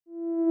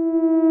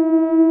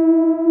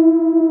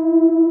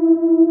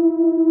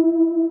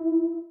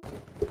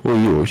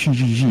有戏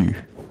剧剧。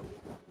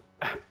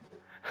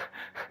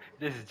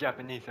This is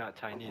Japanese, not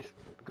Chinese.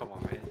 Come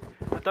on, man.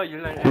 I thought you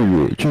learned 会有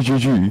anime. 剧剧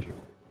剧。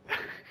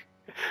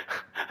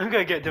I'm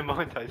gonna get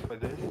demonetized for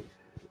this.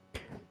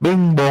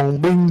 Bing bong,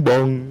 bing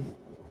bong.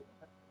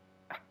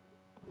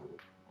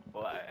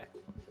 Why?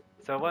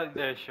 So what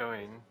they're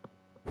showing?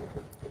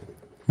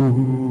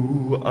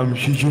 Ooh, I'm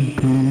Xi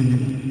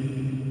Jinping.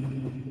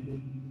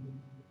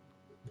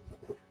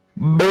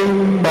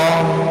 Bing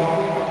bong.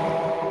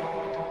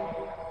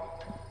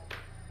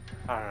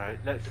 Alright,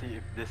 let's see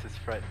if this is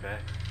Fredbear.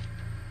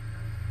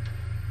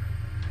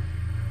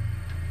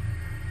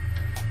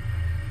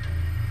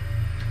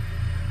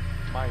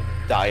 Minor.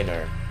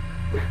 Diner.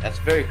 That's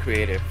very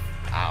creative.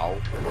 Ow.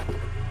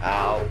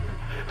 Ow.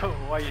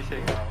 Why are you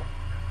saying ow?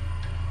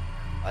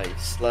 I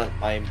slammed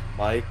my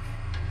mic.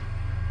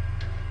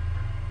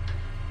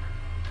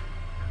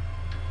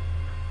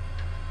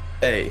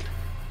 Hey.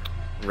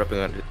 I'm rapping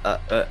on it.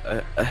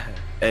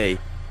 Hey.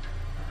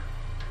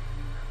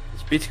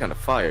 This beat's kind of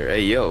fire.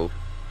 Hey, yo.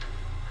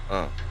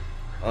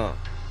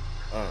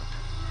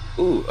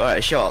 Ooh,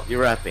 alright, show up.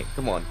 You're rapping.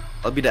 Come on.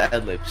 I'll be the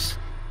ad-libs.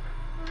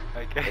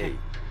 Okay. Hey.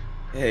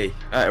 Hey.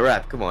 Alright,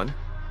 rap. Come on.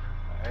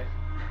 Alright.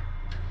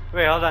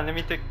 Wait, hold on. Let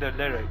me take the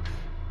lyrics.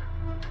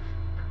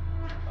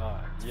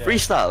 Yeah.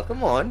 Freestyle.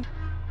 Come on.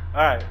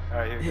 Alright,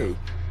 here we Hey.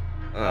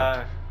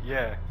 go.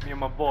 Yeah, me and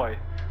my boy.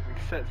 We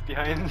sits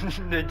behind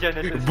the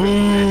Genesis.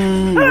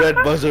 Boo! Red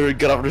buzzer,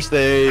 get off the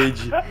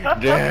stage.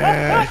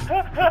 Yeah.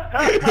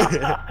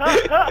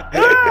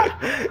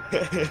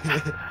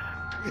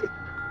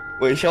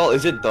 Wait, Shawl,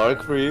 is it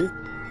dark for you?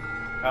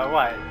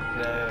 What?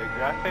 The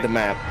graphic? The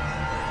map.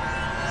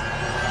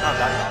 Not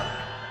that dark.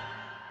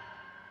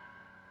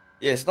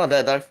 Yeah, it's not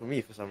that dark for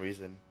me for some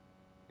reason.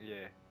 Yeah.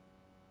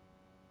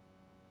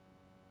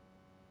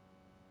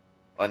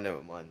 Oh,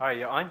 never mind. Alright,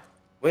 you're on?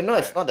 Wait, no,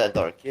 it's not that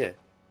dark. Yeah.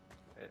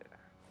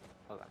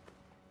 Hold on.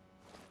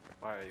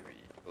 Why are we?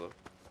 Hello?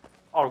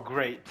 Oh,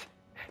 great.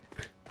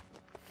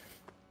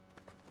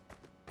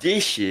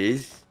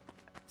 Dishes.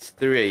 It's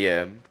 3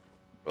 a.m.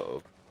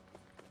 Uh-oh.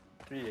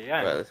 3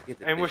 a.m. Right, let's get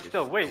the And we're dishes.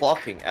 still awake.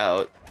 Clocking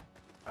out.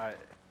 Alright.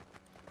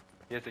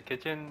 Here's the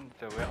kitchen,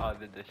 so where are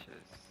the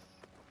dishes?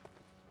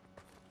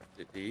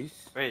 Did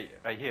these? Wait,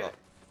 right here. Oh.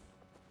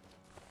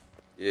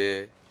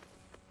 Yeah.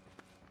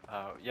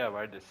 Yeah,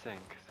 we're at the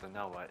sink, so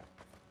now what?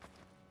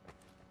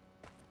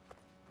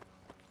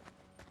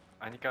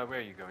 Anika, where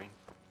are you going?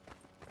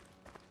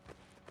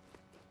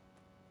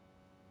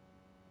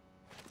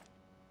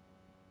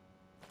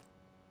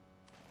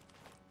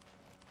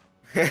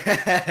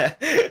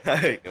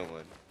 Alright, come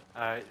on.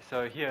 Alright,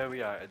 so here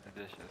we are at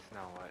the dishes,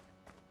 now what?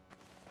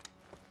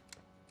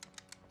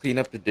 Clean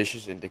up the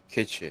dishes in the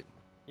kitchen.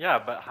 Yeah,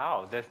 but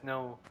how? There's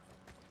no...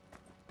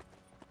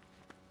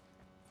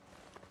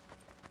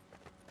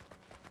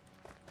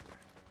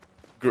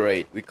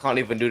 Great, we can't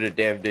even do the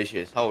damn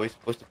dishes. How are we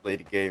supposed to play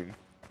the game?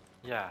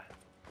 Yeah.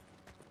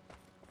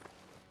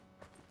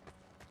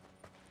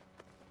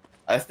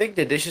 I think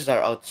the dishes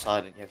are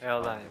outside and you have to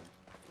Hold find on. them.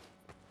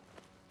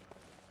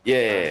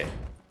 Yeah.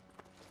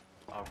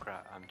 Oh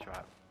crap, I'm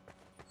trapped.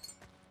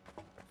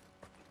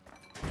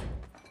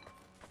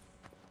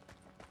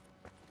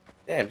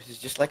 Damn, this is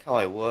just like how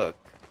I work.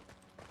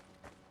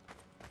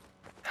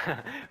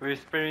 We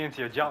experience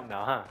your job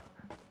now, huh?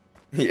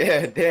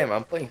 Yeah, damn,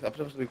 I'm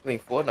supposed to be playing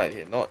Fortnite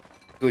here, not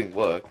doing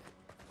work.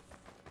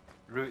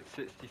 Route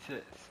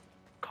 66.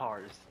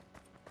 Cars.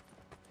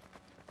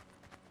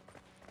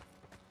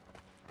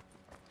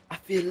 I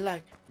feel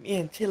like me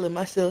and Tilla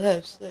myself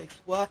have sex.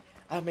 Why?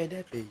 I made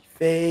that be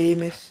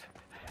famous.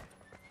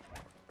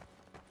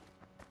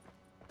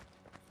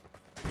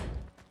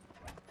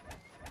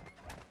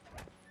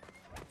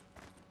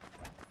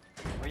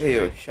 What are you Hey, yo,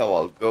 doing? shall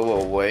I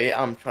go away?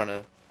 I'm trying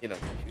to,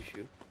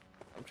 shoot.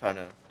 I'm trying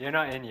to, You're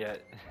not in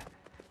yet.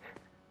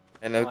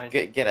 Fine.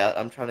 get out.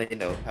 I'm trying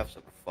to, have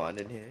some fun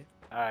in here.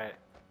 Alright.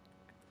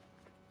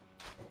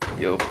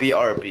 Yo,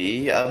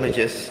 BRB, I'ma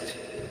just...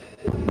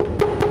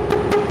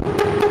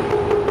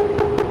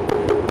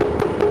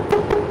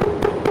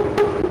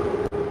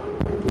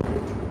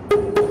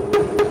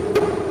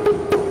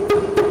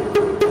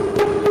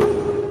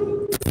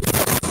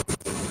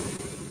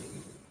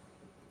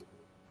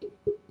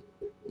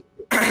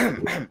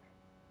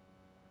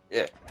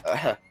 Yeah.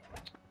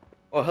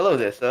 Oh, hello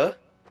there, sir.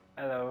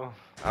 Hello.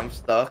 I'm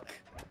stuck.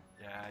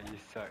 Yeah, you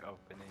suck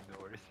opening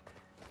doors.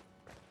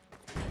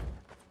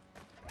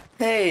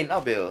 Hey,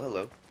 Nabil,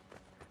 hello.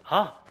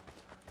 Huh?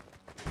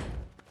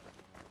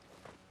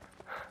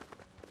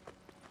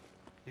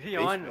 Is he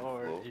on Basement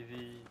or floor. is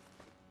he...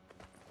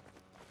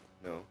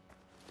 No.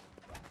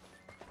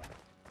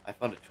 I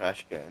found a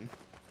trash can.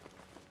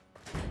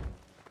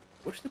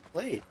 Where's the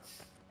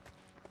plates?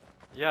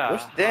 Yeah.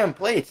 Where's the damn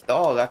plates,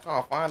 dog? I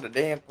can't find the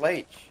damn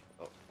plates.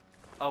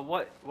 Oh,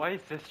 Why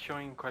is this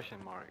showing question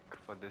mark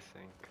for this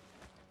sink?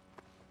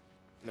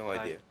 no Like,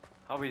 idea.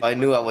 How we If I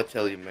knew, I supposed would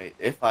tell you, mate.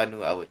 If I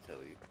knew, I would tell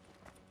you.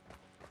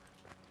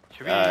 to-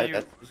 Should we,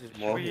 This is should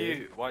more we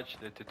here. watch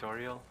the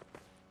tutorial?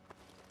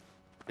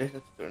 This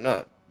is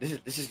no.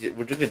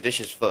 we're doing the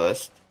dishes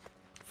first.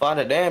 Find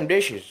the damn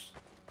dishes.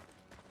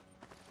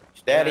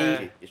 It's that Yeah.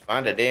 easy. Just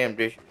find the damn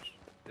dishes.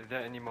 Is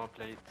there any more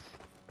plates?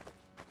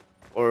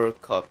 Or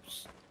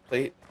cups.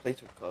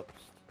 Plates or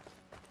cups.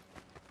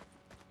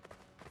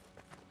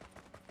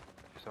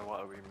 So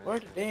what are we missing? Where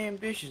the damn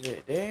dishes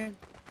at, damn?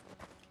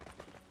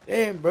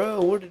 Damn,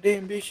 bro, where the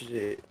damn dishes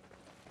at?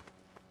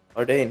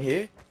 Are they in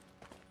here?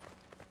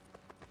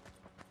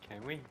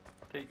 Can we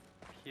take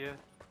here?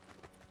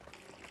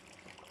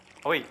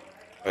 Oh wait.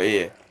 Oh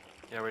yeah.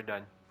 Yeah, we're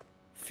done.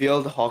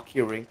 Field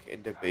hockey rink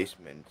in the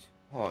basement.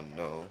 Oh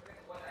no.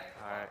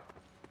 Alright.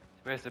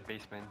 Where's the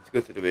basement? Let's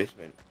go to the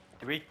basement.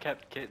 Do we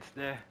kept kids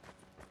there?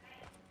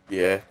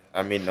 Yeah,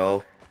 I mean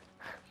no.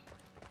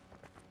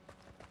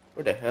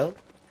 Where the hell?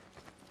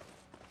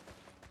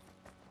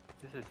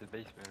 This is the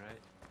basement, right?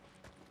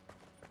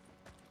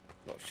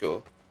 Not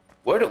sure.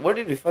 Where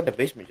did we find the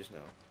basement just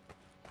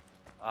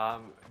now?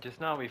 Just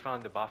now we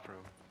found the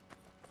bathroom.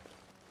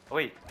 Oh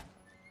wait.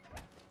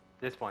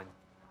 This one.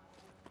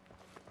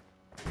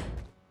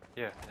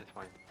 Yeah, that's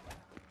fine.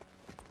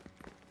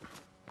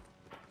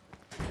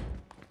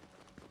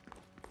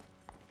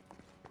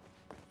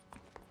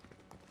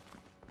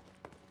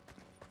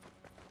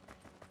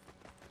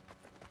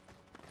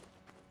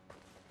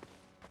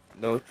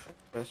 No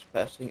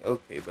trespassing.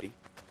 Okay, buddy.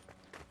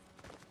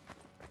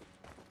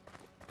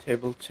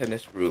 Table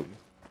tennis room.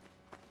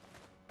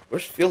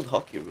 Where's field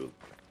hockey room?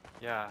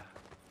 Yeah.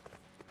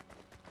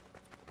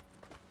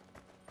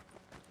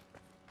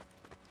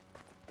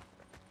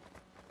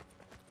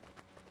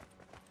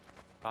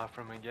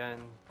 Bathroom again.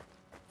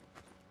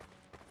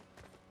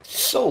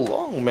 So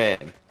long,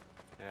 man.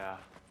 Yeah.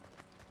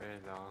 Very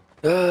long.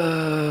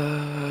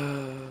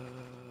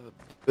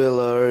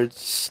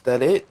 Billiards.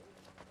 That it?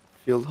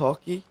 Field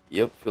hockey?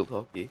 Yep, field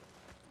hockey. You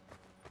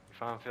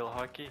found field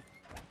hockey?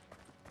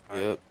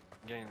 Alright, Yep.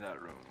 get in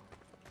that room.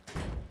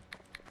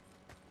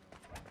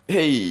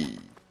 Hey.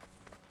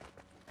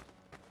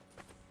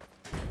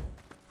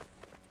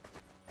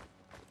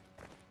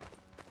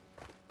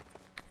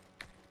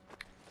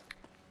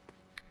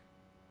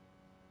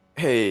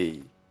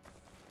 Hey.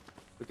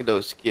 Look at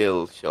those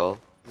skills, y'all.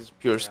 This is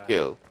pure Yeah.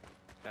 skill.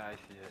 Yeah, I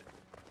see it.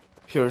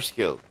 Pure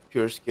skill.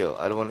 Pure skill.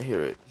 I don't want to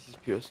hear it. This is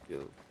pure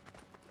skill.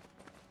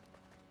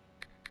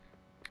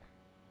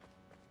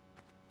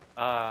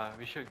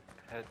 We should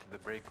head to the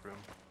break room.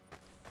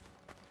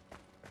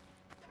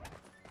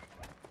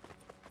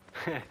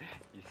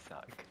 You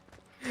suck.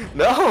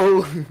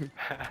 No!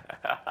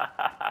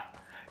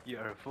 You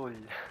are a fool.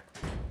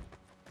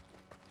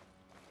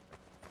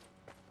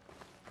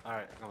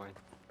 Alright, go on.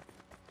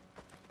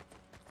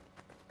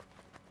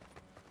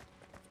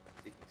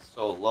 Taking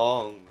so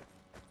long.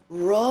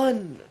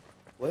 Run!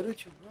 Why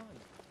don't you run?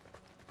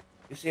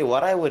 You see,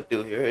 what I would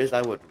do here is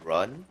I would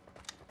run.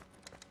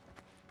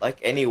 Like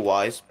any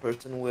wise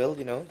person will,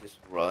 you know, just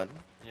run.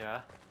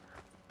 Yeah.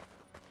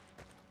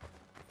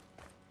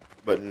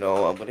 But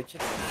no, I'm gonna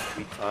check my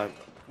free time.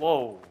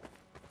 Whoa!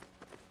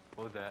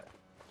 What was that?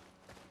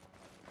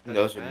 That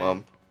was your Ben?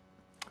 mom.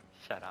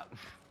 Shut up.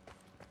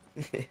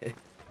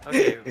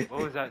 Okay,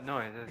 what was that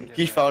noise? Let's get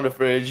He back. found a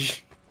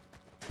fridge.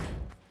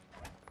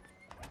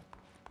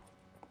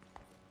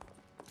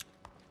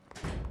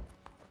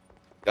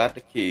 Got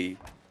the key.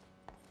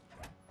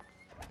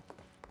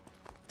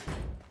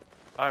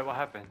 Alright, what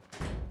happened?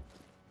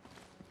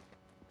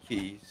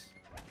 Keys.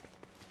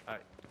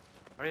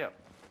 Hurry up.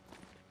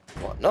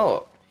 What?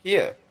 No,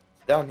 here.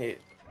 It's down here.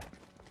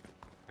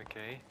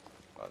 Okay.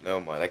 Oh, never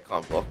mind. I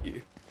can't block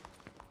you.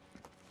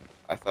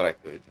 I thought I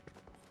could.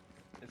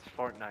 It's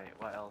Fortnite.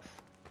 What else?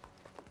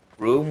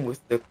 Room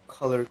with the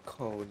color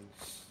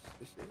cones.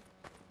 Is it?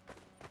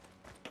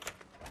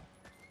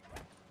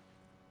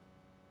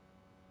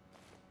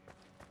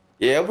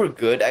 Yeah, we're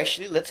good.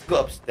 Actually, let's go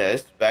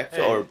upstairs, back to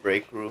Hey. our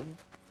break room.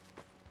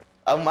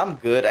 I'm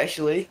good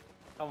actually.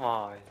 Come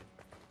on.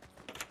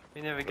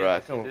 We never get Right,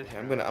 to see come on. this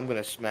I'm room.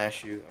 gonna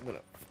smash you. I'm gonna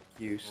fuck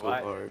you so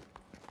What? hard.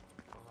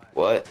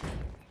 What? What?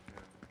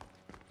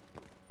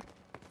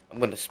 I'm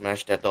gonna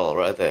smash that doll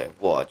right there.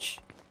 Watch.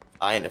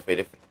 I ain't afraid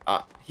of.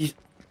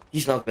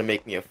 He's not gonna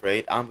make me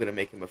afraid. I'm gonna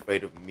make him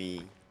afraid of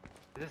me.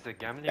 Is this a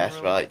gambling That's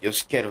room? right. You're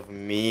scared of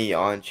me,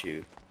 aren't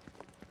you?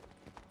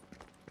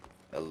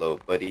 Hello,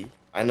 buddy.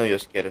 I know you're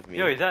scared of me.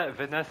 Yo, is that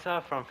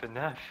Vanessa from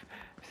FNAF?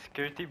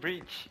 Security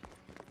breach?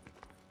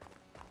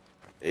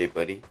 Hey,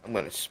 buddy. I'm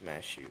gonna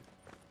smash you.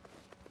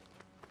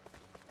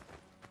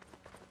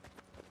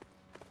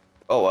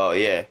 Oh wow,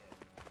 yeah.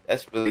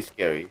 That's really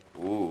scary.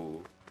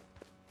 Ooh.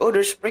 Oh,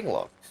 there's spring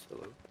locks.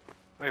 Hello.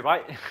 Wait,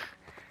 what?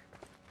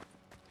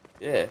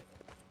 Yeah.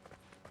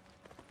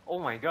 Oh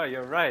my god,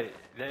 you're right.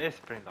 There is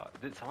spring lock.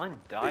 Did someone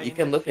die? You in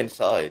can this? look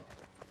inside.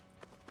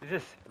 Is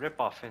this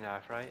rip-off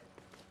FNAF, right?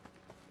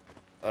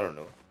 I don't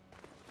know.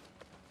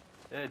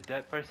 Is there a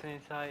dead person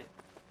inside?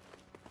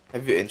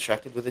 Have you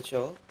interacted with the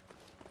child?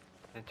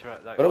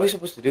 Like, What are we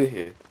supposed to do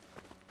here?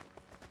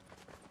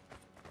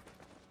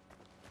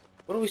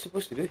 What are we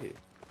supposed to do here?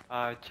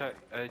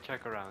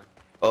 check around.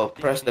 Oh, think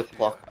press we the need to-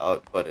 clock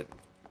out button.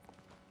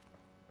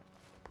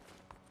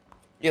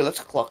 Yeah, let's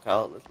clock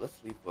out. Let's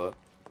leave work.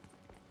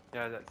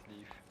 Yeah, let's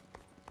leave.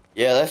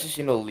 Yeah, let's just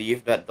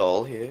leave that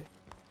doll here.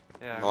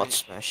 Yeah, Not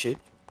smash it.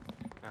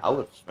 I Uh-huh.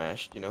 would have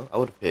smashed. I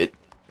would have hit.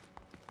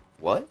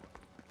 What?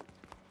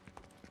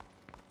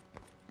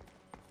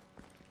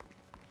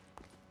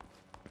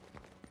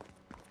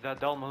 Is that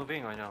doll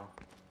moving or no?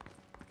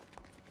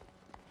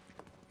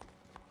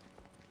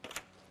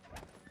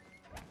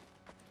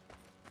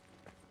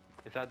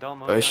 Is that doll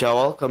moving?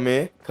 Shawal, come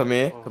here. Come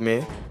here. Oh, Come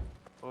here.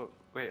 oh, oh,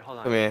 wait, hold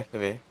on. Come here.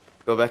 Come here.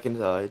 Go back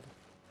inside.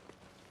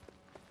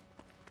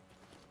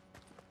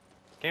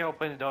 Can you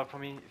open the door for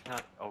me? It's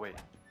not. Oh wait.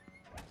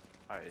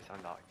 Alright, it's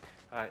unlocked.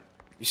 Alright.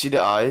 You see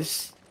the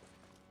eyes?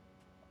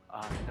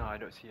 No, I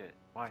don't see it.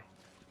 Why?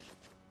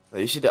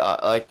 You see the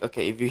like?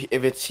 Okay,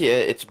 if it's here,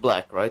 it's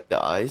black, right?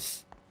 The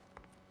eyes.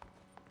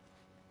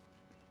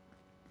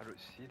 I don't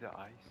see the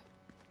eyes.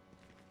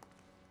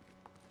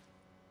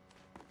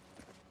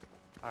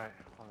 Alright,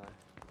 hold on.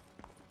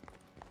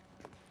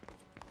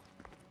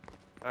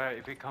 Alright,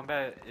 if we come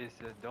back, is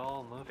the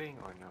doll moving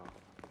or no?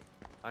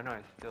 Oh no,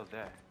 it's still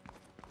there.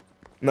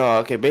 No,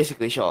 okay,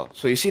 basically, Shaw.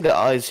 So you see the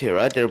eyes here,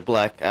 right? They're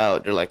black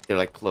out. They're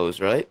like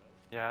closed, right?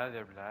 Yeah,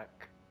 they're black.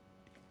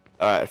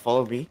 All right,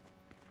 follow me.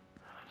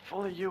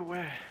 Follow you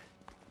where?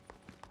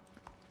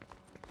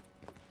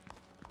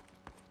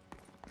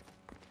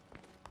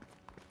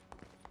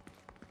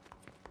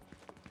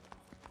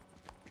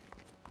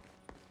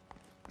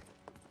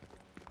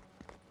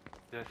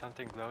 There's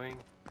something glowing.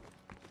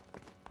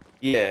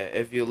 Yeah,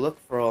 if you look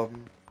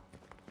from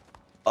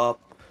up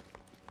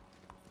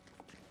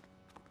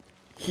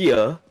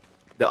here,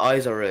 the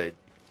eyes are red.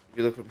 If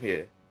you look from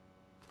here.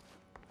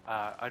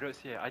 I don't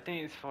see it. I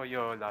think it's for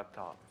your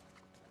laptop.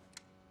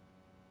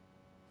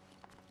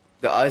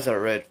 The eyes are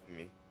red for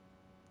me.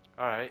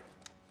 Alright.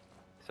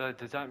 So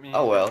does that mean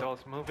Oh, well. the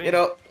doll's moving?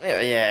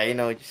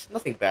 Yeah, just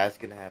nothing bad's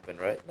gonna happen,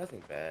 right?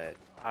 Nothing bad.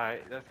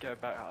 Alright, let's get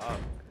back up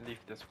and leave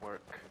this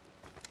work.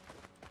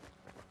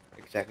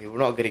 Exactly. We're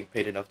not getting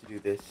paid enough to do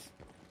this.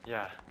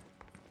 Yeah.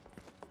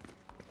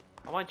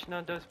 How much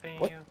Nando's paying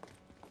What? you?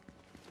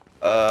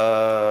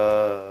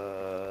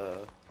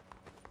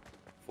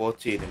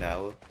 14 an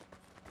hour.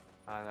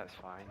 That's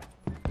fine.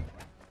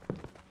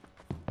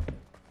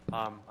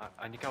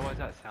 Anika, what's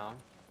that sound?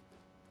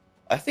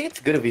 I think it's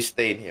good if we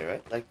stay in here,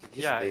 right? Like, just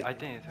Yeah, stay. I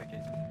think it's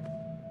okay.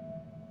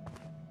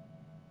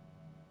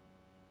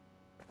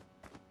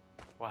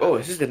 What Oh,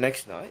 happened? is this the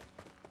next night?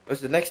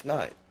 What's the next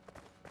night?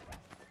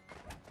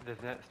 The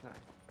next night.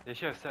 They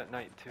should have set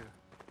night too.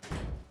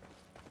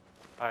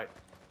 Alright,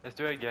 let's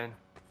do it again.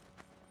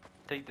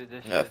 Take the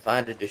dishes.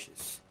 Find the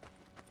dishes.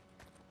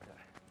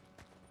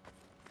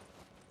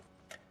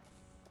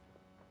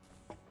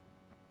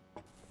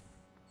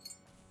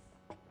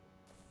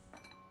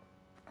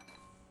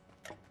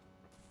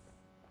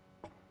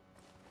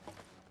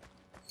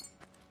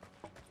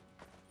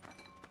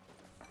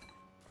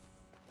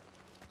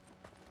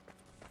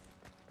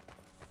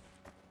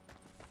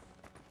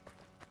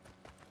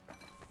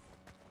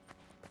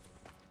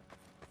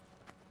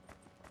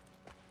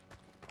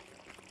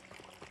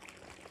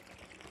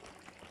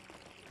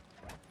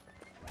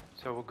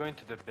 So we're going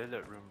to the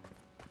billiard room.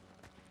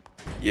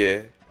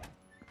 Yeah.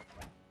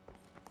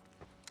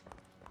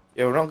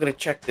 Yeah, we're not gonna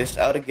check this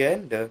out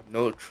again, the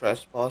no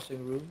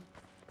trespassing room.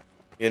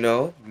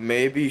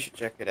 Maybe you should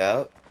check it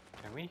out.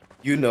 Can we?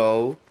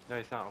 No, No,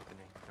 it's not opening.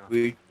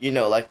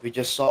 No. we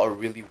just saw a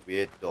really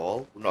weird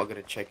doll. We're not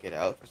gonna check it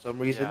out for some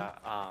reason.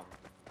 Yeah,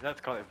 let's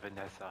call it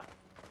Vanessa.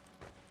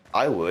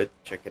 I would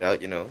check it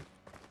out,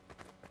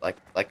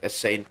 like a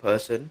sane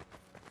person.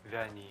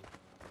 Vanny.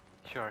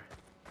 Sure.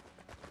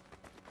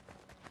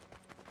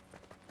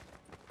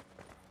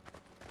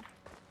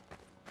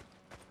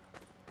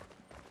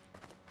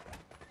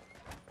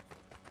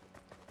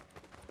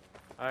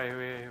 Alright,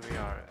 we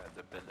are at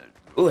the billiard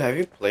room. Oh, have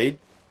you played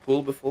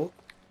pool before?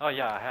 Oh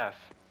yeah, I have.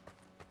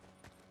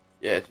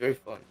 Yeah, it's very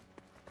fun.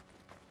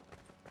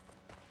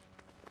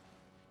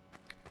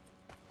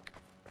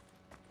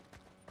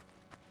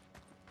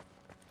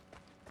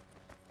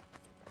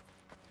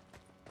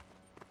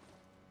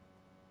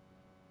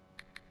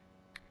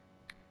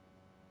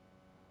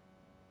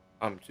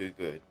 I'm too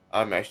good.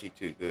 I'm actually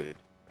too good.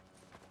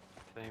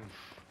 Same.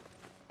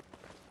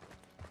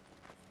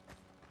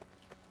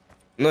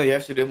 No, you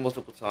have to do it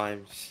multiple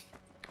times.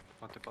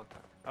 Multiple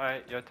times.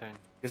 Alright, your turn.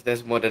 Because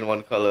there's more than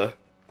one color.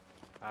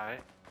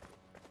 Alright.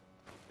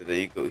 So then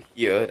you go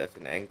here, that's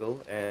an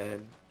angle,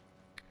 and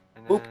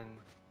And Boop. then...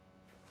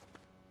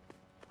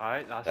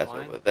 Alright, last that's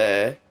one. over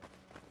there.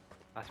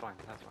 Last one.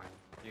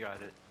 You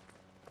got it.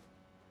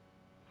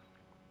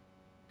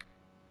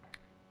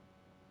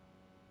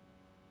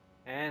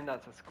 And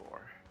that's a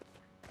score.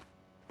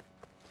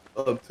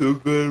 I'm too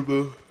good,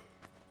 bro.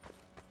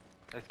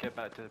 Let's get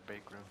back to the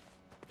break room.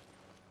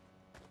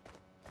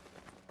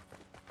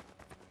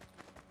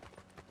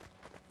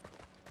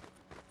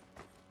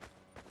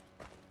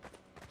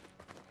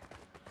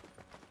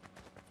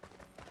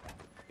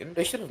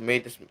 They should have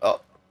made this.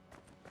 Oh.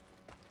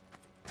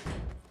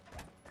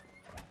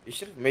 They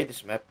should have made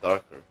this map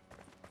darker.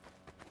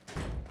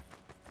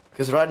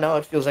 Because right now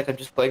it feels like I'm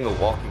just playing a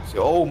walking sim.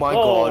 Oh my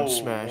Whoa, god,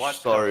 Smash. what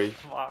Sorry. the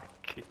fuck?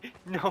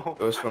 No.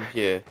 It was from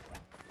here.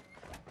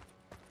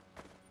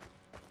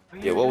 What are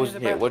Yeah, you what doing was in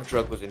in the here? back? What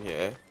drug was in here?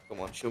 Eh?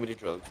 Come on, show me the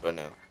drugs right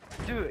now.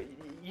 Dude,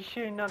 you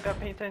sure you not gonna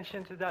pay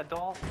attention to that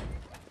doll?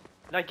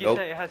 Like you Nope.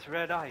 said, it has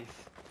red eyes.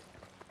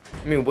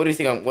 I mean, what do you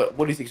think what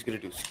do you think he's gonna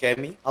do? Scare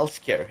me? I'll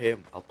scare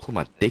him. I'll pull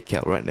my dick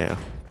out right now.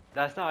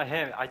 That's not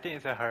him. I think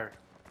it's a her.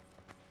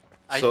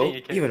 I So, think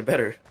you can. even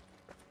better.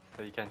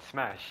 So you can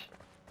smash.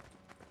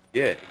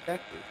 Yeah,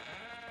 exactly.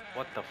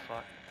 What the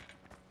fuck?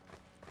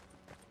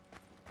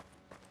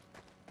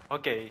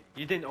 Okay,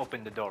 you didn't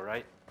open the door,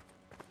 right?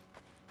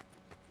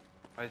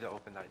 Why is it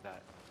open like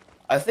that?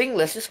 I think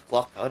let's just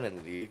clock out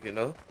and leave, you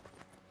know?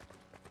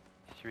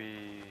 Should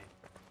we...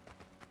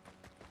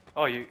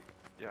 Oh, you're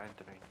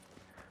entering.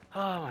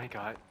 Oh my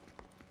god.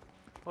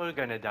 We're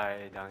gonna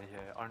die down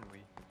here, aren't we?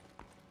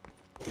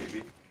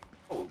 Maybe.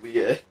 Probably,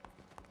 yeah.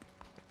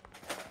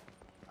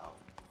 Ow.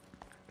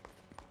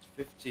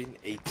 It's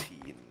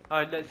 15:18.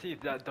 Alright, let's see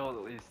if that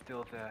doll is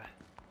still there.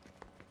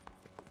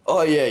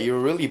 Oh yeah, you're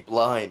really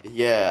blind.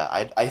 Yeah,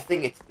 I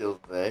think it's still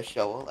there,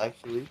 Shovel,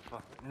 actually.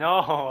 Fuck.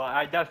 No,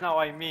 that's not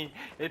what I mean.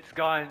 It's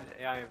gone.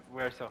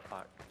 We're so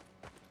fucked.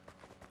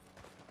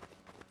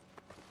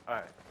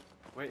 Alright,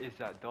 where is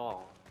that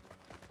doll?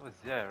 It was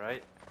there,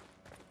 right?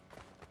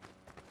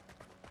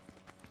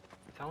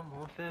 Someone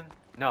move him?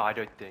 No, I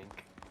don't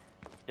think.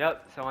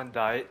 Yep, someone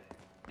died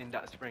in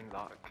that spring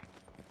lock.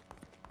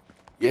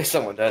 Yeah,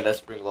 someone died at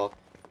Spring Lock.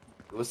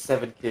 It was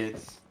 7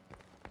 kids.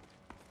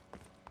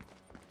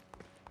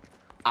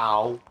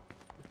 Ow.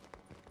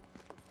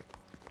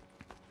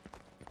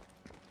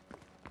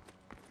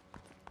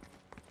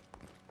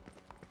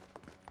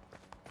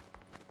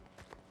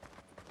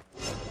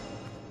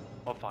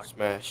 Oh fuck.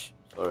 Smash.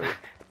 Sorry.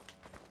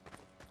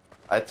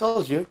 I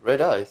told you, red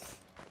eyes.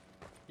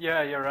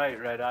 Yeah, you're right,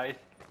 red eyes.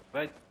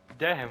 But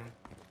damn.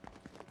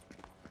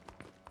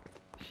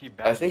 She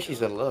bad. I think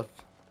she's in love.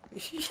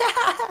 She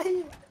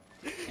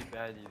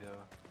baddie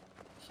though.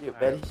 She a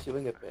baddie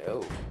showing a bit.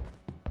 Oh.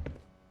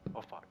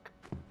 Oh fuck.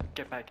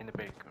 Get back in the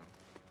break room.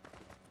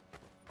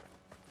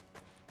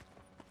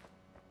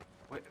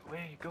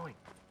 Where are you going?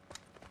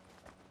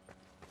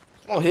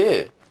 It's not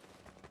here.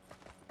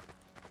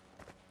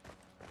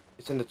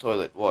 It's in the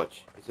toilet.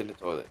 Watch. It's in the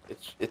toilet.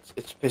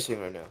 It's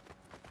pissing right now.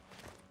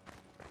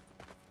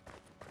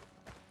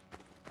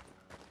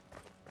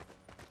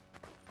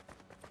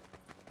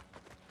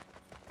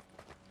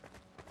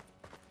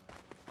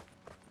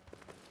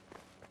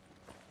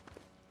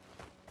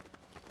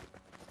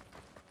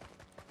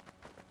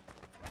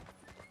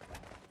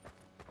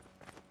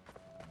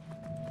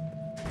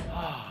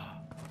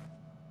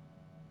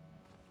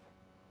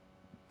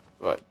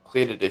 Right.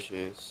 Clear the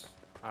dishes.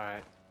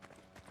 Alright.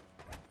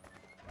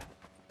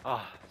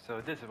 So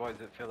this is what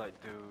does it feel like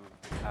to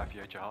have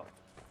your job?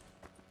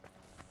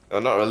 No,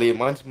 not really.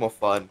 Mine's more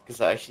fun because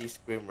I actually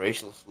scream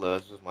racial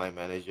slurs with my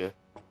manager.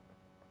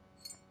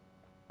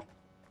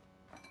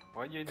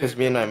 What you do? Because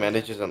me and my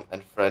managers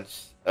and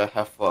friends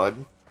have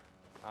fun.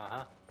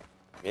 Uh-huh.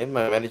 Me and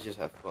my managers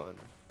have fun.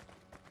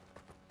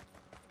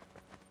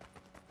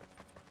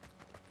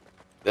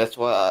 That's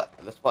why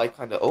I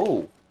kind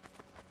of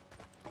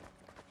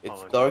it's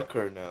Oh, okay.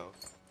 darker now.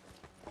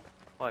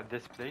 What,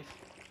 this place?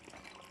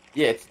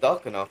 Yeah, it's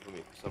darker now for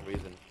me for some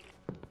reason.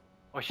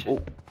 Oh shit.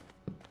 Oh.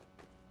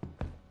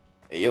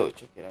 Hey yo,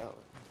 check it out.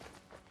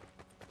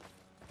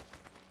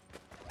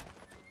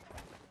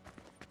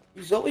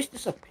 He's always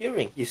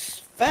disappearing. He's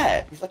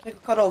fat. He's like a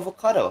cut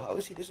avocado. How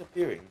is he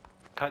disappearing?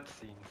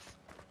 Cutscenes.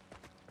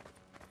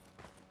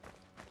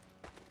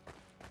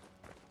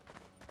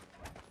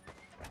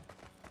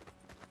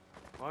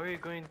 Why are we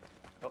going...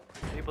 Oh,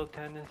 table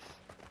tennis?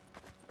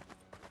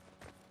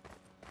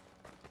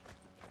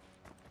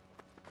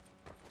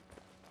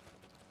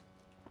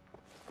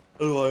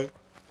 How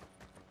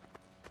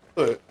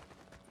do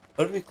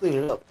how do we clean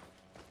it up?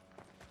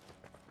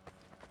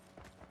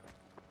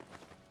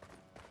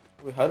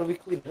 Wait, how do we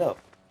clean it up?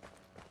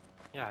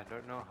 Yeah, I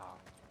don't know how.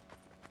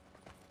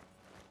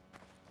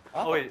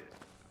 How? Oh wait,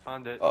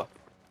 found it. Oh.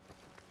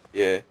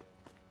 Yeah.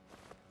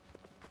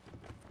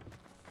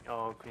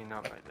 Oh, clean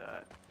up like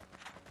that.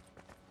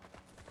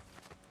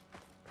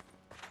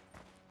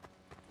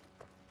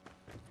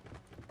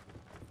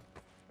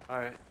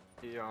 Alright,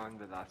 you're on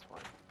the last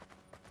one.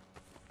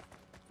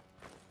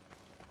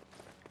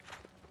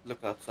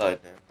 Look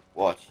outside now.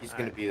 Watch, he's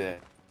gonna Alright. be there.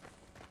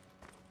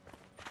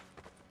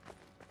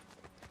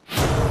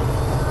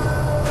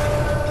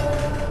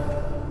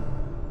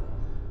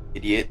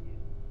 Idiot.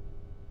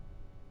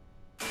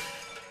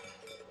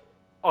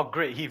 Oh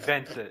great, he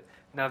vented.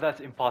 Now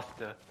that's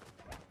imposter.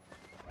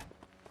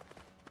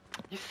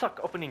 You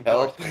suck opening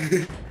doors.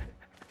 Help.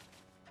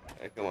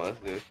 Yeah, come on, let's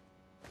do it.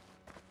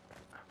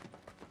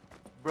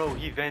 Bro,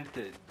 he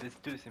vented. This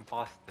dude's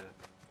imposter.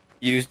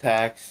 Used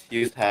hacks,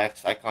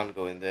 I can't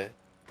go in there.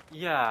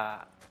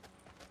 Yeah.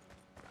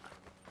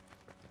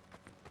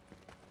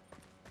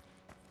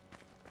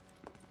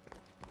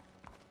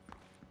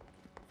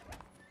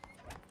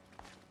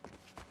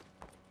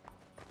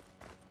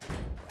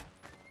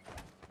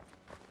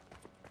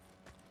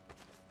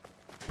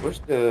 Where's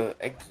the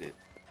exit?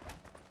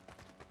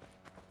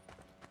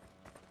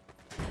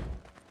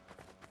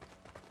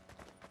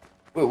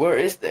 Wait, where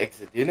is the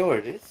exit? Do you know where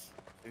it is?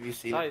 Have you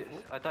seen it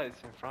before? I thought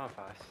it's in front of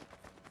us.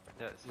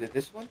 Yes. Is it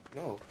this one?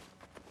 No.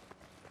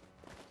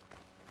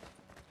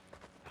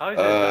 How is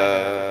it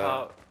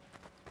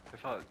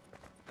without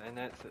an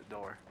exit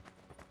door?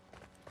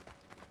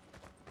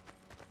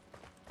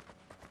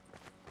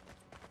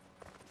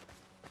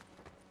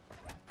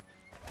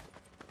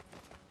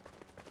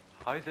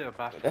 How is it a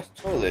bathroom? That's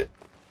toilet.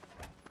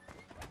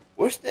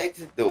 Where's the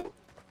exit though?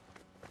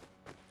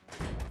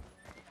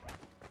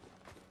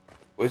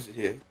 Where's it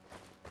here?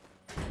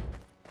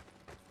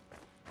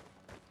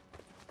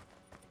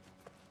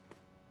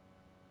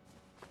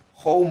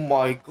 Oh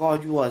my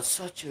god, you are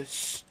such a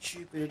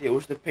stupid idiot.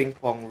 Where's the ping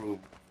pong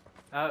room?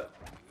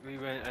 We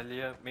went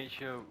earlier. Make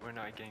sure we're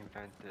not getting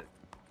vented.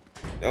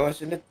 No,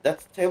 isn't it?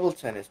 That's table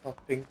tennis, not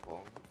ping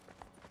pong.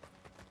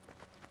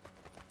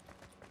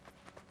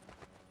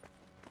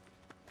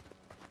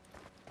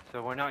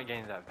 So we're not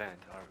getting that vent,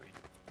 are we?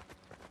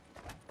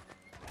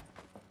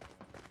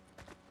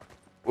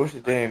 Where's the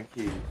damn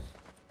keys?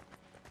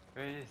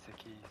 Where is the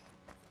keys?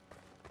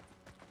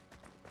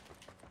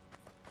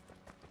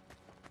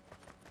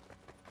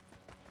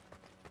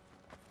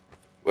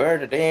 Where are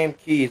the damn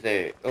keys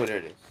at? Oh, there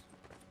it is.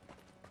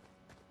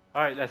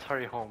 Alright, let's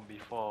hurry home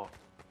before.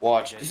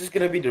 Watch, Okay. this is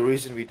gonna be the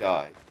reason we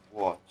die.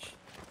 Watch.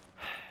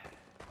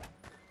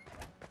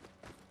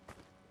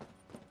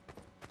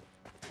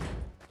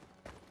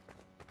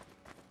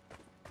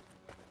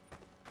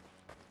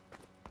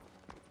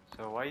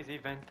 So why is he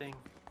venting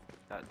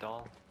that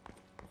doll?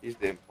 He's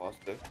the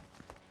imposter.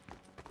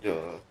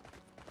 Duh.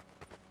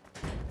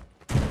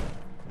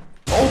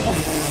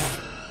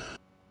 Oh!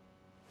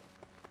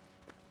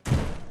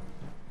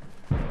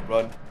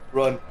 Run,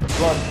 run,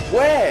 run.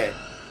 Where?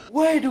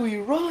 Where do we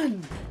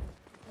run?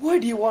 Where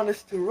do you want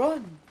us to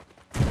run?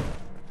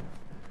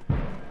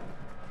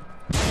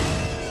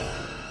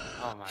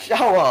 Oh my.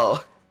 Shower!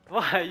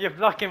 What? You're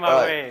blocking my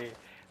Alright. way.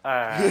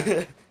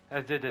 Alright.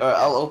 Let's do this. Alright,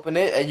 I'll open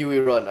it and you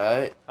will run,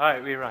 alright?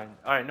 Alright, we run.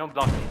 Alright, no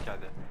blocking each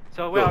other.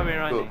 So where Go, are we go.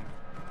 running?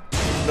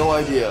 No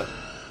idea.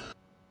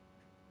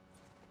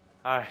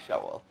 Alright.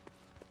 Shower.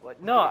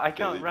 What? No, I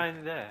can't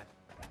run there.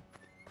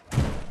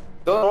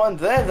 Don't run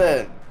there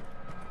then.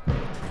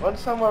 Run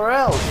somewhere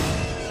else.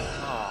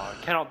 Oh,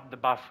 cannot the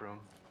bathroom.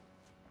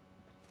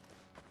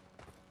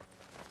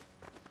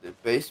 The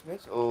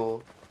basement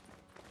or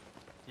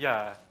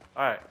Yeah.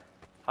 Alright.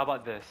 How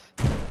about this?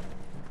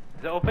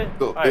 Is it open?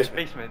 Go, Alright,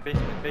 basement.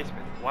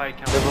 basement. Why I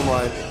can't never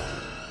mind.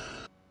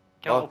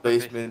 can't Not open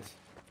basement.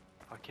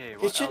 Okay,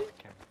 what Kitchen? else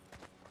can?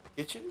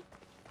 Kitchen?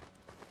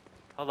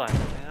 Hold on,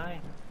 can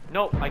I?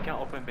 No, I can't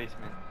open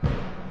basement.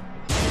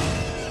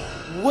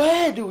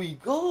 Where do we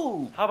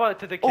go? How about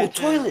to the kitchen? Oh,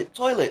 toilet,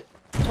 toilet,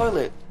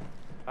 toilet,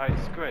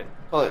 Alright, screw it.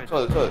 toilet,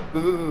 Screw it. toilet,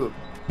 toilet.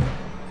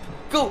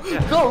 Go, go, go, go. Go,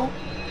 Yeah. go.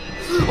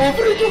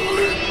 Open the door.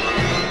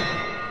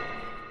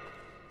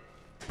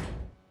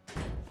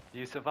 Do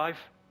you survive?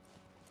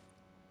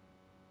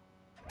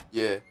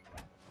 Yeah.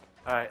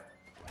 Alright,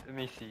 let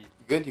me see. You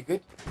good? You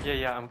good?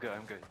 Yeah, I'm good.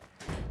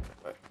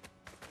 Right.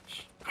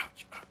 Shh,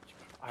 crouch, crouch,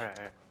 crouch.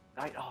 Alright.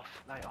 Light off.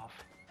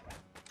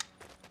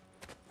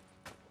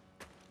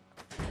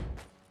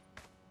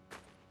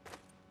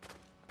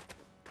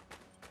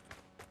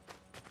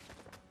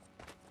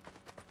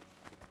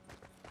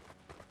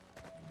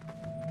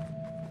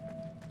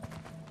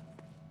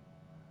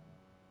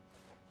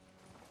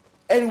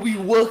 And we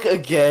work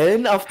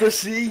again after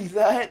seeing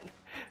that.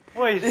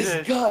 What is This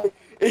this? guy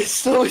is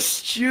so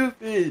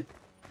stupid.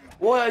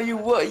 Why are you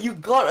what? You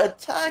got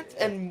attacked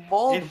and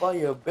mauled Is- by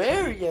a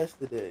bear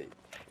yesterday.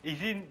 Is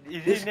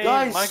This his name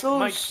guy's Mike, so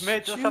Mike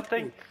Smith or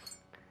something?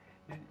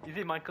 stupid. Is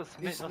it Michael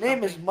Smith His or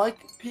name is something? Mike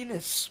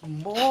Penis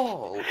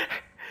Small.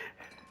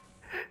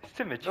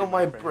 Symmetry, No,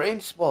 my friend.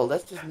 brain small.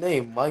 That's his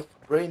name, Mike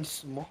Brain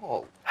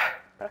Small.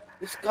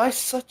 This guy's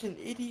such an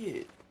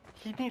idiot.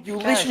 He needs You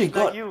cash, literally not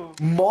got you.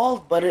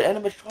 mauled by the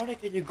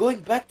animatronic and you're going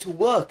back to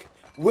work.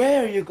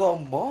 Where you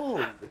got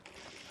mauled?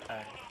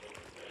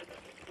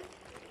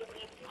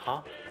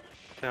 Huh?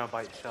 Turn on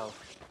by itself.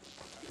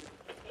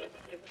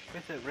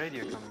 Where's that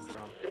radio coming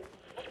from?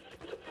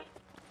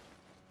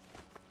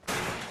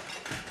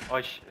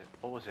 Oh shit,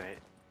 what was it?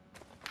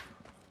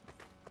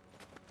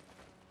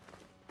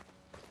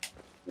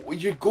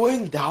 You're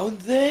going down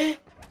there? You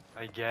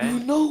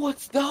Again? know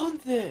what's down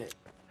there.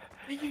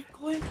 And you're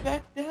going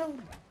back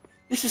down.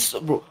 This is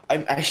so, bro.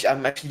 I'm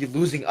actually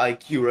losing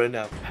IQ right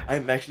now.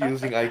 I'm actually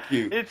losing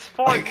IQ. It's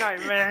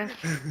Fortnite, man!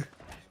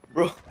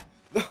 Bro,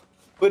 no,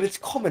 but it's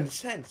common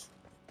sense.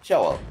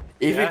 Shower.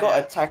 If you Yeah, got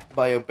yeah. attacked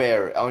by a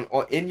bear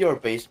or in your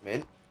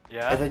basement,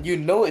 Yeah? and then you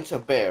know it's a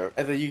bear,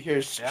 and then you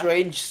hear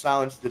strange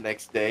sounds the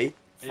next day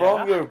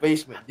from Yeah. your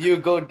basement, do you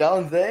go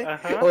down there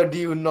Uh-huh. or do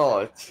you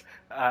not?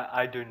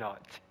 I do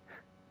not.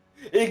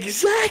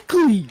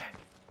 Exactly.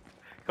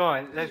 Come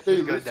on, let's Hey,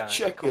 just go let's down.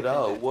 check it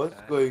out. What's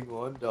Confidence,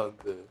 going on down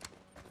there?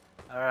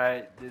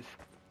 Alright, this...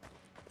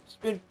 It's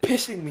been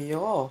pissing me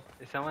off.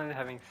 Is someone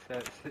having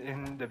sex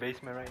in the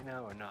basement right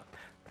now or not?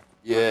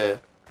 Yeah.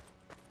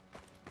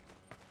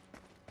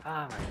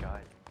 Oh my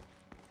god.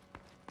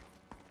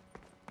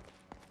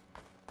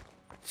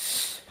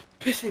 It's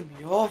pissing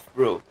me off,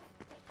 bro.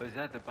 Was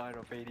that the bite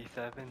of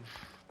 87?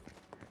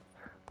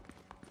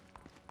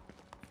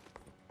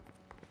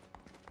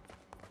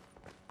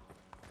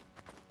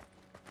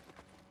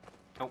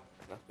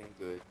 Nothing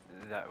good.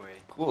 That way.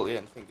 Cool,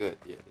 yeah, nothing good.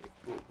 Yeah,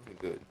 cool, nothing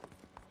good.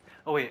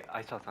 Oh wait,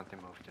 I saw something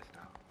move just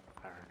now.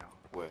 I don't know.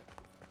 Where?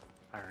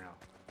 I don't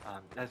know.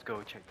 Let's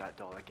go check that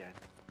door again.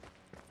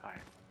 Alright,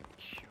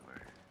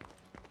 sure.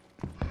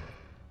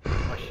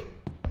 Oh shit.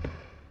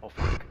 Oh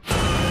fuck.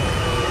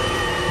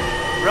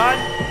 Run!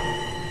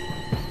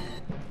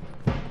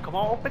 Come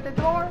on, open the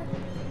door!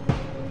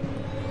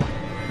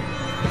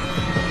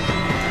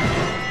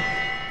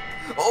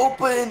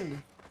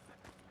 Open!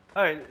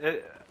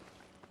 Alright,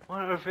 what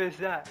on earth is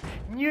that?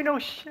 You know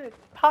shit!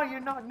 How you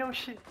not know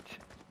shit?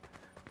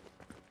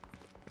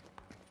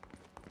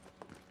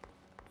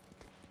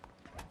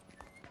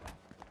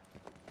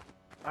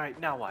 Alright,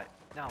 now what?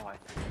 Now what?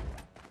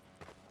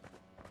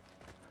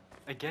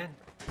 Again?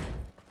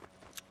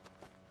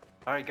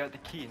 Alright, got the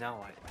key, now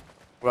what?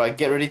 Right,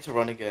 get ready to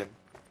run again.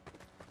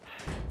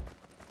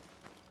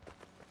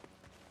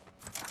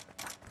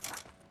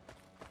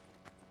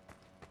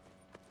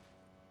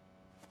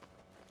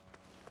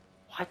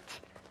 What?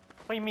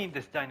 What do you mean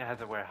this diner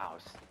has a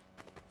warehouse?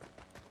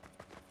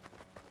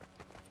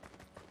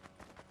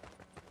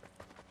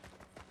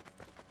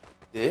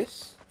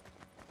 This?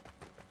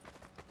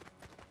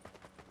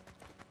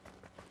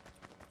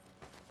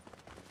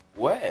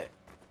 Where?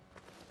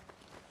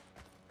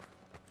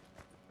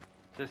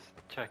 Just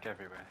check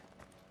everywhere.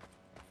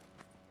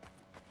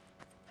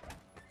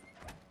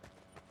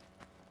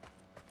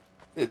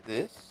 Did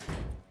this?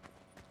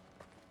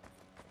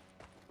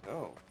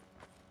 No.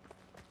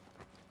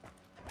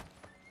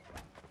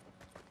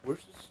 Where's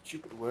this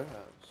stupid warehouse?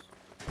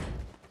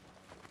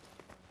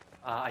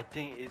 I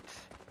think it's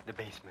the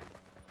basement.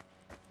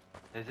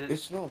 Is it?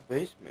 It's no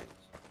basement.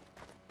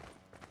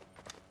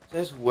 It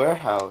says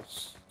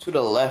warehouse. To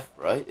the left,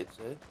 right? It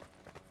said.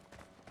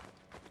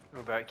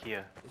 Go back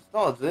here. It's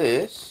not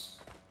this.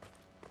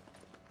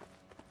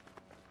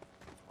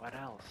 What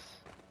else?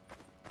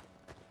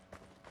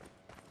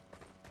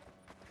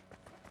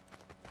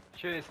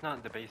 Sure it's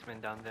not the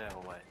basement down there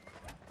or what?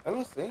 I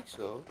don't think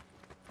so.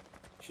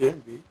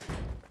 Shouldn't be.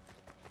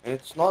 And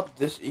it's not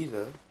this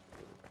either.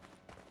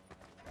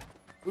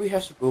 Do we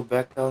have to go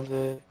back down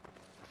there?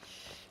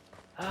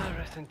 Ah,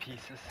 rest in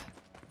pieces.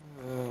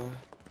 Uh,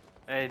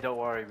 Hey, don't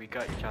worry, we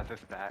got each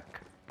other's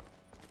back.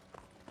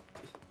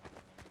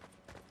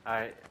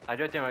 Alright, I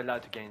don't think we're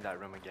allowed to get in that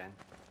room again.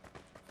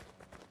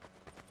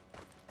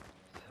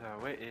 So,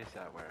 where is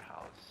that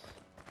warehouse?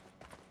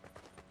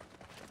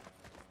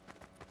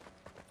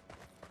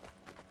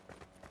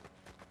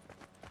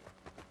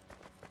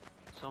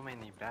 So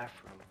many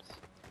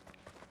bathrooms.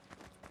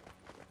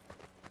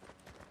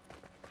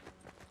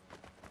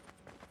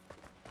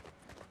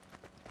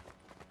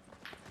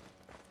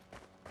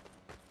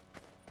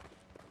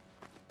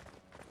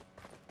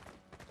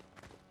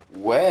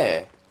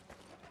 where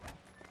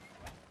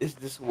is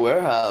this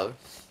warehouse?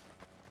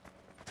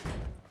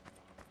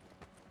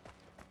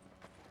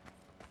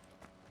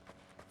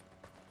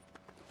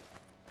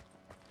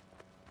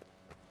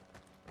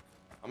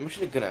 I'm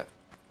actually gonna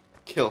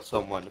kill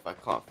someone if I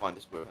can't find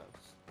this warehouse.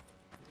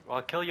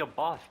 Well, kill your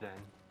boss then.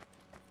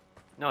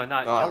 No,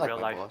 not No, I your like real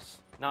my life. boss.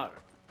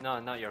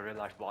 Not your real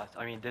life boss.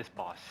 I mean this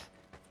boss.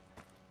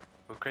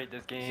 Who create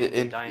this game? it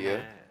in Diner.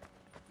 here?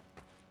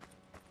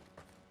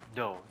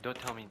 No, don't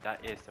tell me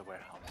that is the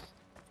warehouse.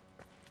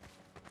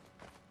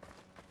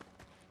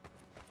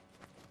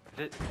 Is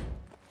it?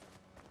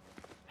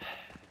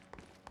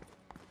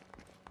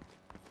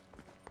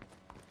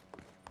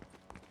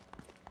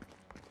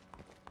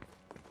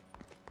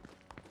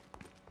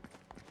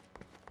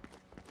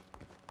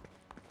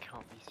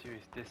 Can't be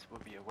serious, this will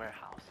be a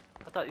warehouse.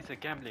 I thought it's a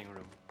gambling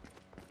room.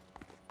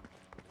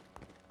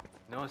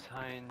 No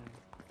sign.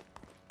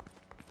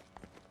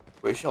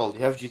 Wait, Shawl, do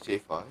you have GTA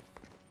 5?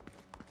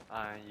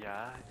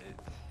 Yeah,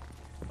 it's...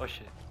 Oh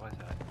shit, what's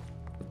that?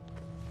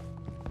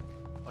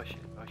 Oh shit,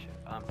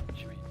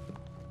 should we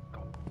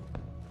go?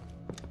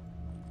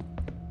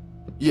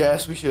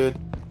 Yes, we should.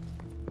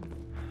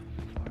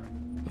 Fuck.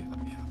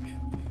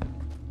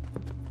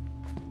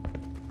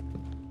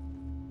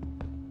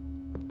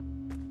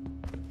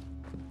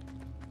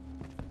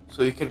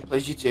 So you can play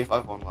GTA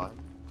 5 online.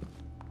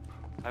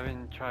 I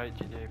haven't tried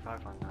GTA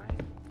 5 online.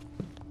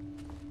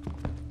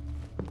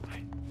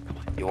 Right, come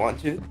on. You want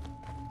to?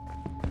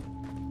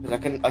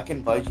 Because I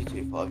can buy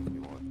GTA 5 if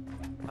you want.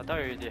 I thought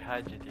you already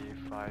had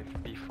GTA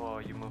 5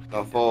 before you moved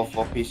No, to for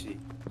Indonesia. PC.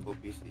 For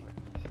PC.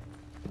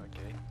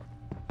 Okay.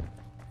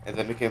 And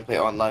then we can play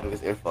online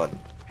with Irfan.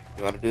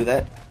 You want to do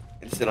that?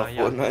 Instead of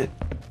Yeah. Fortnite?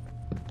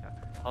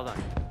 Yeah. Hold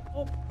on.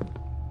 Oh!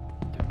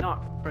 Do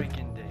not break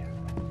in there.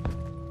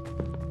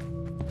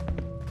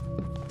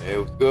 Hey,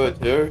 what's good,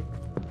 here?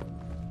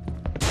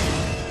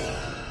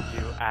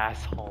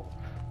 asshole.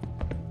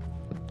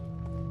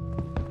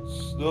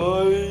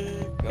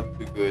 Psych. I'm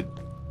too good.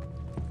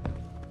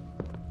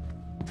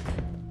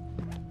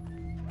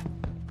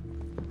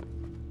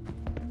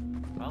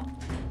 Well.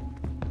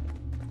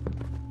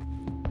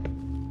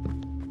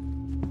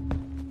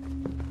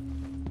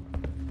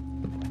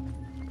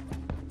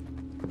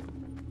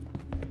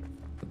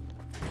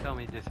 Tell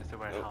me this is the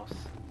warehouse.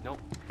 Nope.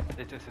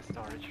 This is a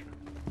storage room.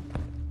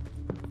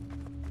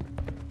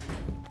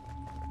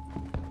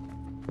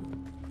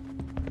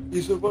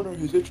 He's a runner.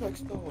 He's a track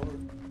star.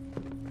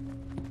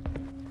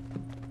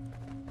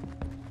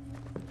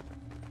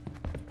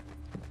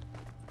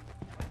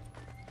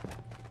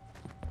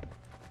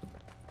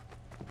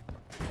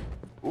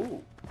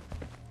 Ooh.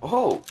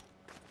 Oh.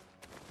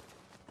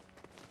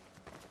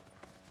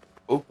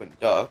 Open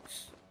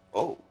ducts.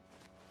 Oh.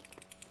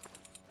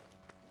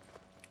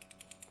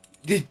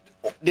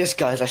 This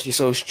guy's actually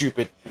so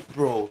stupid.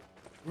 Bro.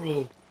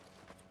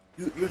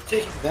 You're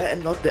taking that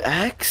and not the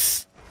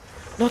axe?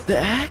 Not the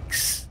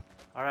axe?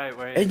 Alright,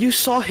 wait. And you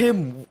saw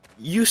him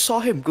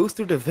go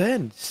through the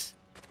vents.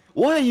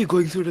 Why are you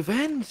going through the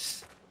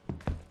vents?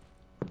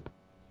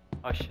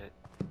 Oh shit.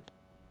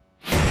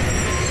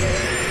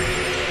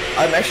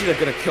 I'm actually like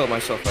gonna kill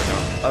myself right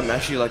now. I'm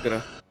actually like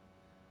gonna.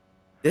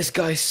 This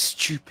guy's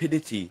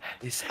stupidity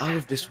is out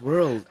of this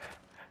world.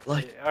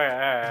 Like,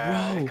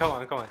 Alright.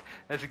 bro. Come on.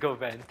 Let's go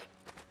vent.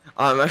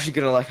 I'm actually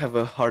gonna like have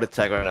a heart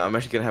attack right now. I'm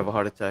actually gonna have a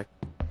heart attack.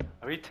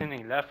 Are we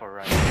turning left or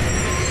right?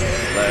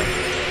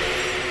 Left.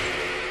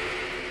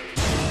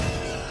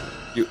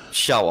 You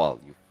shower,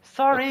 you.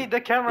 Sorry, fucking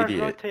the camera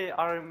idiot. rotate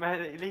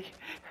automatically.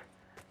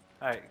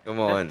 Alright. Come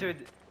on.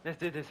 Let's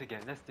do this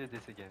again.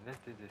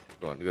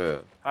 Go on,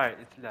 go. Alright,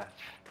 it's left.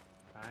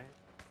 Alright.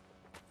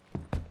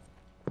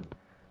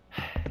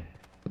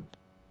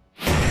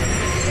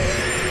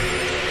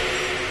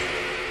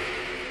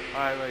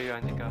 Alright, where are you,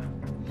 Annika?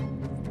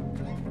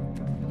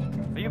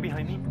 Are you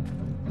behind me?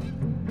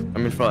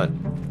 I'm in front.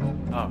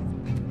 Oh.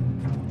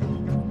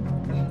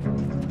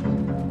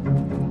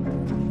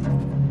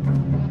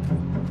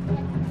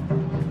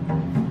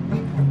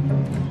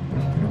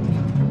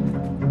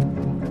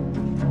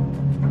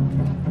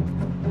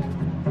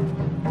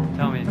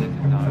 Tell me this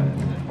is not.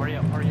 Hurry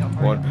up.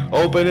 Come on.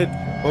 Open it.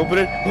 Well,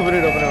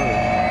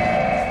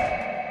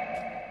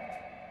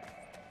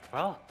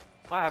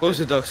 what happened? Close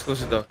the ducts.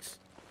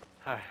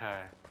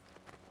 Alright.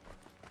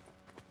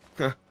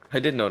 I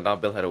didn't know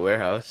Nabil had a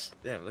warehouse.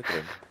 Damn, look at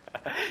him.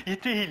 You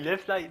think he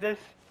lives like this?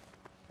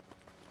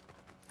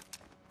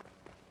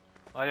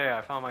 Oh yeah,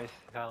 I found my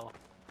cell.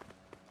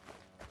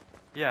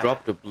 Yeah.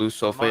 Drop the blue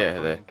sofa yeah,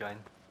 there. Gun.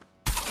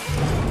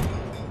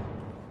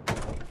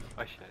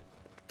 Oh shit.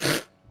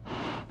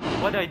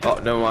 What did I do? Oh,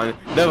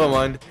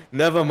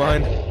 never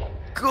mind.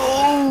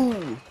 Go!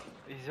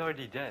 He's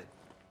already dead.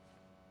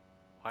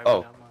 Why Oh.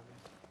 would I move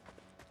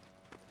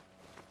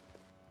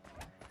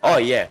Oh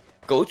yeah,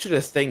 go to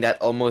the thing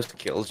that almost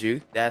kills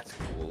you. That's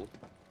cool.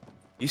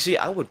 You see,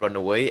 I would run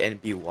away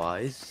and be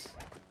wise.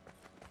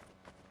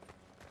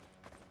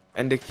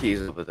 And the key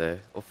is over there.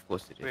 Of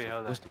course it is. Wait, hold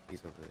Of course on. the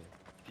key's over there.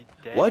 it?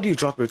 Dead? Why do you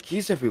drop your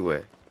keys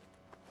everywhere?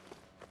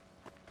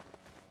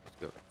 Let's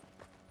go.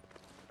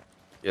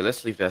 Yeah,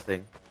 let's leave that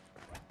thing.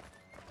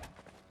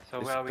 So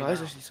This where are we guy's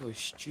now? actually so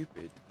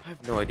stupid. I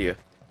have no idea.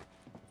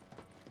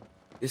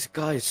 This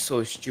guy is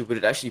so stupid.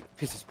 It actually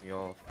pisses me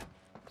off.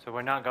 So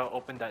we're not gonna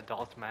open that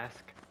doll's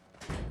mask?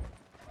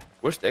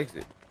 Where's the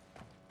exit?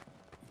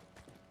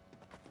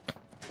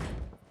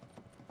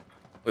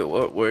 Wait,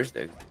 where's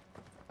the exit?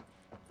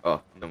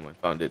 Oh, never mind.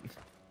 Found it.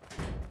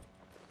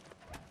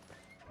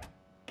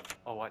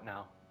 Oh, what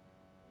now?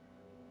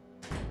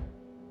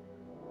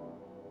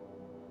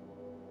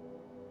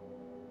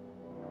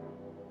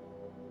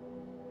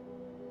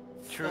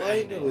 True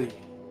ending.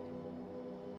 Finally.